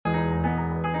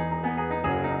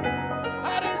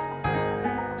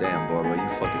Damn, BORBAH, you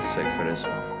fucking sick for this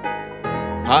one.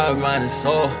 Heart, mind, and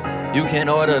soul, you can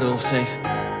order those things.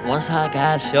 Once I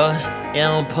got yours, yeah,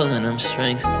 I'm pulling them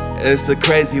strings. It's a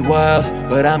crazy world,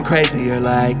 but I'm crazier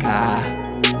like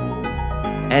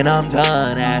and I'm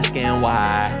done asking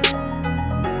why.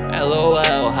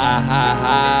 LOL, ha ha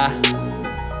ha.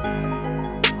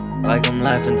 Like I'm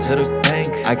laughing to the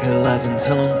bank, I could laugh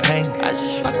until I'm pink. I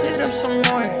just fucked it up some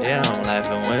more, yeah, I'm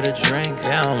laughing with a drink.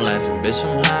 Yeah, I'm laughing, bitch,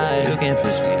 I'm high. You can't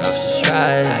push me off the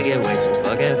stride, I get way too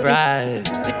fucking fried.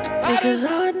 Because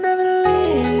I would never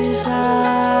leave your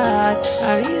side,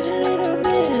 not even in a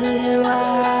million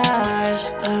lives.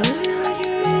 I live you like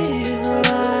your evil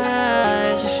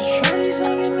eyes. You should try these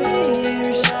on give me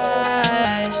your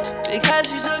size. Because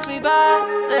you took me by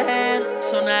the hand,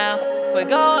 so now we're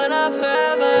going up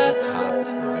forever. To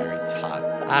the very top.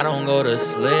 I don't go to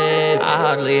sleep, I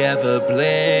hardly ever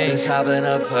blink. It's hopping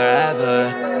up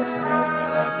forever.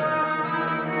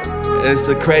 It's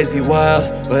a crazy world,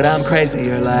 but I'm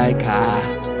crazier like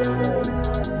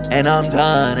and I'm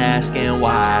done asking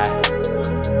why.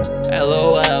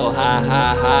 LOL, ha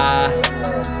ha ha.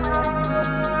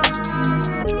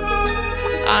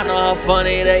 I know how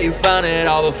funny that you found it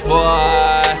all before.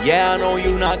 Yeah, I know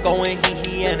you not going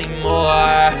hee-hee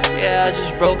anymore. Yeah, I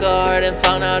just broke a heart and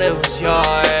found out it was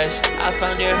yours. I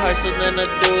found your heart, so then I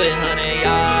do it 100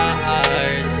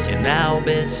 yards. And now,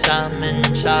 bitch, I'm in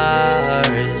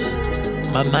charge.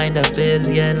 My mind a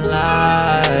billion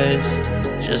lies.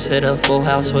 Just hit a full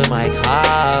house with my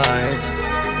cards.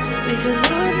 Because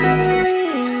I would never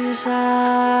leave your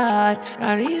side,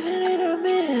 not even in a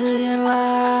million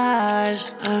lives.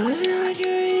 I live you like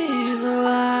your evil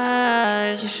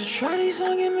eyes. You should try these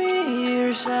on give me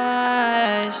your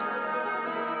size.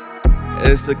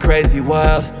 It's a crazy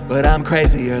world, but I'm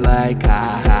crazier like